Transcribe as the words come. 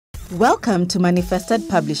Welcome to Manifested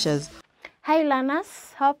Publishers. Hi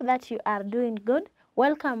learners, hope that you are doing good.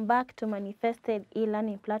 Welcome back to Manifested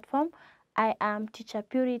e-learning platform. I am Teacher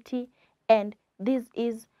Purity and this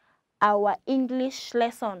is our English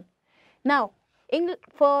lesson. Now,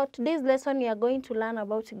 for today's lesson we are going to learn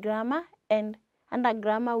about grammar, and under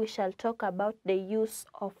grammar we shall talk about the use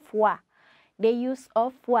of wa. The use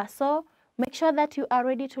of wa. So make sure that you are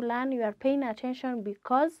ready to learn, you are paying attention,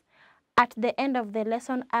 because at the end of the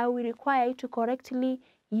lesson, I will require you to correctly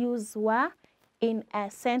use wa in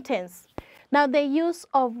a sentence. Now, the use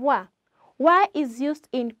of wa. Wa is used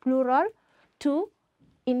in plural to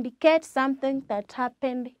indicate something that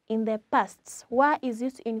happened in the past. Wa is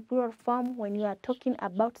used in plural form when you are talking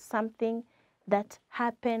about something that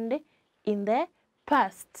happened in the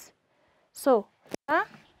past. So, wa,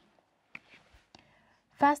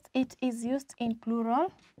 first it is used in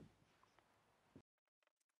plural.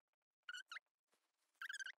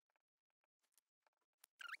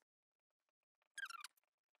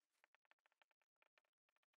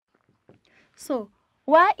 So,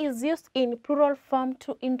 wa is used in plural form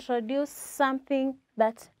to introduce something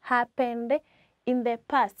that happened in the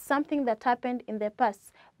past, something that happened in the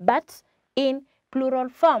past, but in plural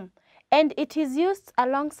form. And it is used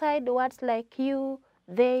alongside words like you,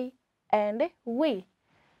 they, and we.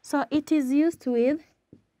 So, it is used with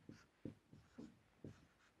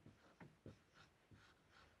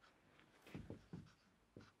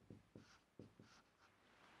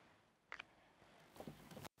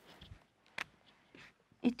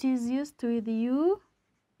you,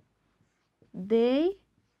 they,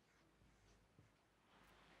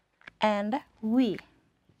 and we.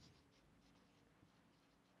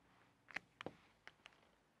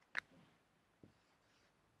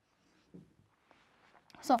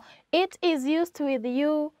 So, it is used with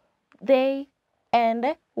you, they,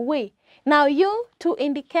 and we. Now, you, to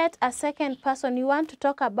indicate a second person, you want to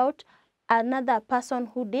talk about another person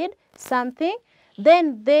who did something.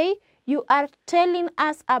 Then they, you are telling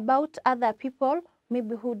us about other people,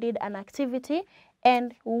 maybe who did an activity.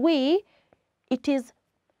 And we, it is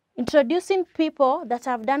introducing people that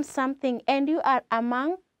have done something and you are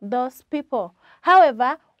among those people.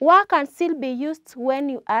 However, wa can still be used when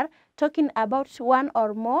you are talking about one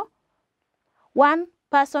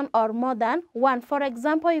person or more than one. For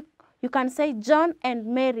example, you can say John and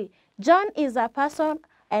Mary. John is a person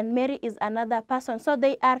and Mary is another person. So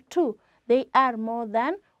they are two. They are more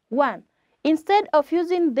than one. Instead of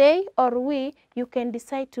using they or we, you can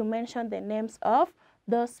decide to mention the names of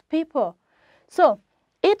those people. So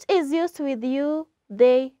it is used with you,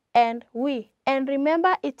 they, and we. And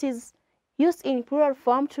remember, it is used in plural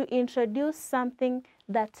form to introduce something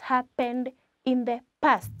that happened in the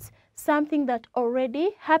past, something that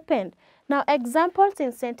already happened. Now, examples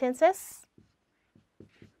in sentences.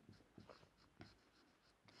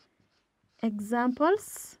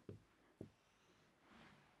 Examples.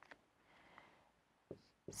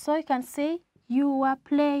 So you can say, you were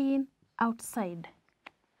playing outside.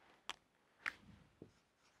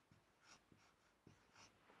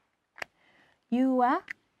 You were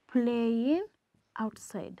playing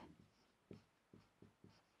outside.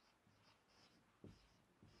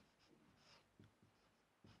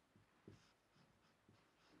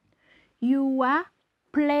 You were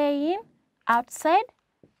playing outside.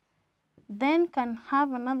 Then can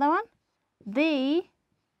have another one. They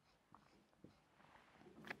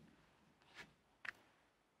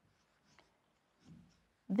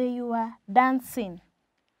were dancing.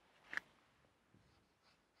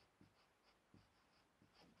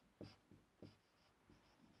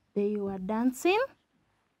 They were dancing.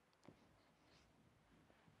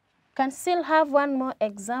 Can still have one more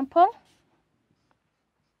example.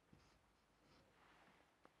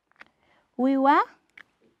 We were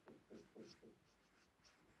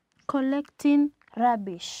collecting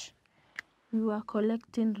rubbish. We were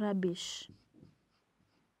collecting rubbish.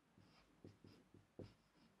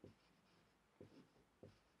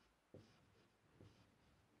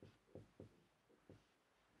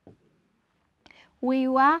 We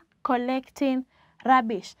were collecting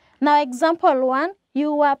rubbish. Now, example one,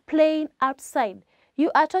 you were playing outside.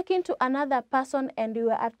 You are talking to another person and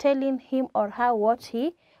you are telling him or her what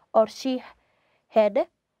he or she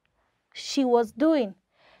was doing.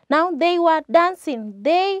 Now, they were dancing.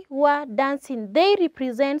 They were dancing. They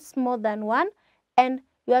represents more than one, and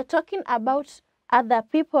you are talking about other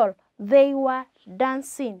people. They were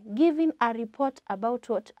dancing, giving a report about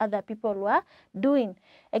what other people were doing.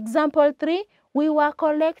 Example 3, we were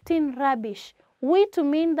collecting rubbish. We to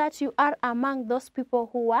mean that you are among those people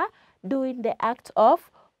who are doing the act of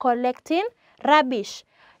collecting rubbish.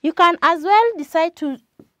 You can as well decide to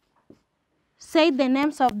say the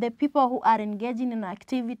names of the people who are engaging in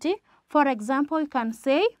activity. For example, you can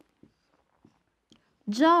say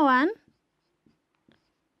Joan,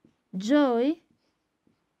 Joy,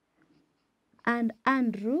 and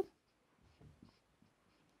Andrew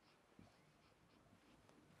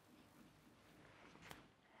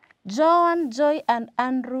Joan, Joy, and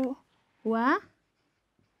Andrew were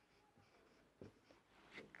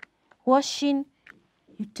washing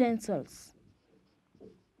utensils.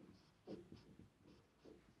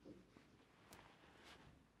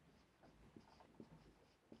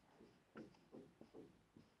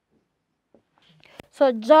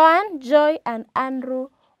 So Joan, Joy, and Andrew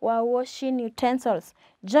were washing utensils.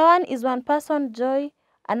 Joan is one person, Joy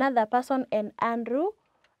another person, and Andrew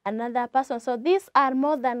another person. So these are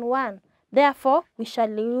more than one. Therefore, we shall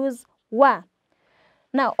use were.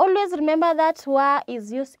 Now, always remember that were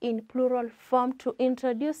is used in plural form to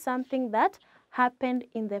introduce something that happened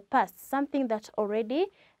in the past, something that already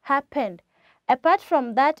happened. Apart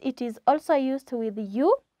from that, it is also used with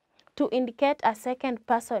you to indicate a second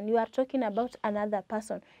person. You are talking about another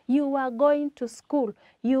person. You were going to school.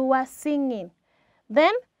 You were singing.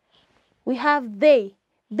 Then we have they.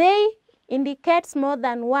 They indicates more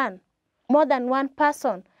than one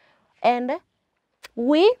person. And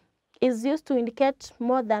we is used to indicate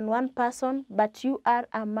more than one person, but you are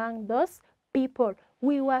among those people.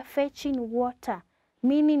 We were fetching water,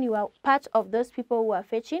 meaning you are part of those people who are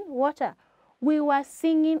fetching water. We were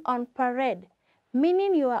singing on parade,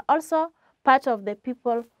 meaning you are also part of the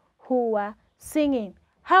people who were singing.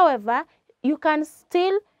 However, you can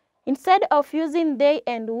still, instead of using they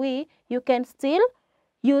and we, you can still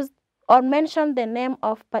use or mention the name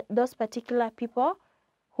of those particular people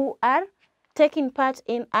who are taking part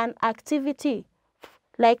in an activity,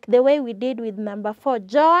 like the way we did with number 4.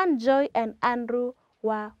 Joan, Joy, and Andrew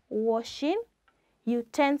were washing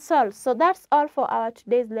utensils. So that's all for our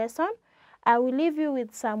today's lesson. I will leave you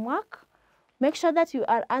with some work. Make sure that you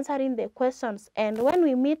are answering the questions, and when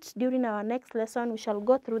we meet during our next lesson, we shall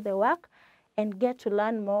go through the work and get to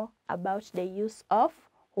learn more about the use of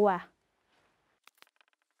were.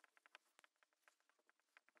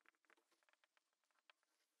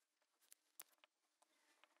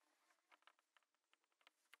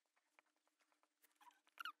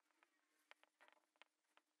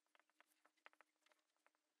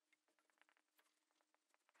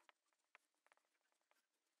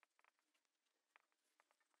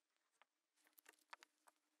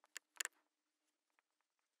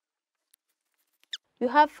 You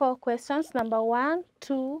have 4 questions, number 1,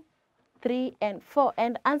 2, 3, and 4,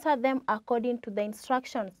 and answer them according to the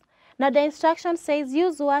instructions. Now the instruction says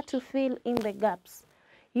use were to fill in the gaps.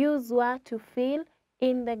 Use were to fill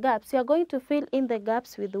in the gaps. You are going to fill in the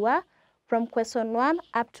gaps with were from question 1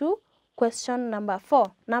 up to question number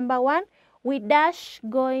 4. Number 1, we dash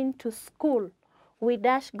going to school. We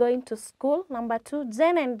dash going to school. Number 2,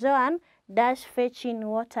 Jane and Joan dash fetching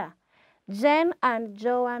water. Jane and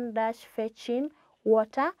Joan dash fetching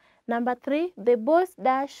water. Number 3, the boys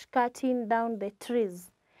dash cutting down the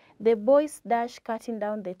trees. The boys dash cutting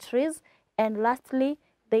down the trees. And lastly,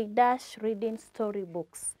 they dash reading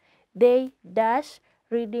storybooks. They dash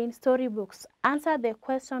reading storybooks. Answer the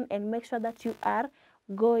question and make sure that you are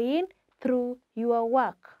going through your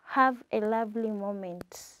work. Have a lovely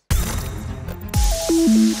moment.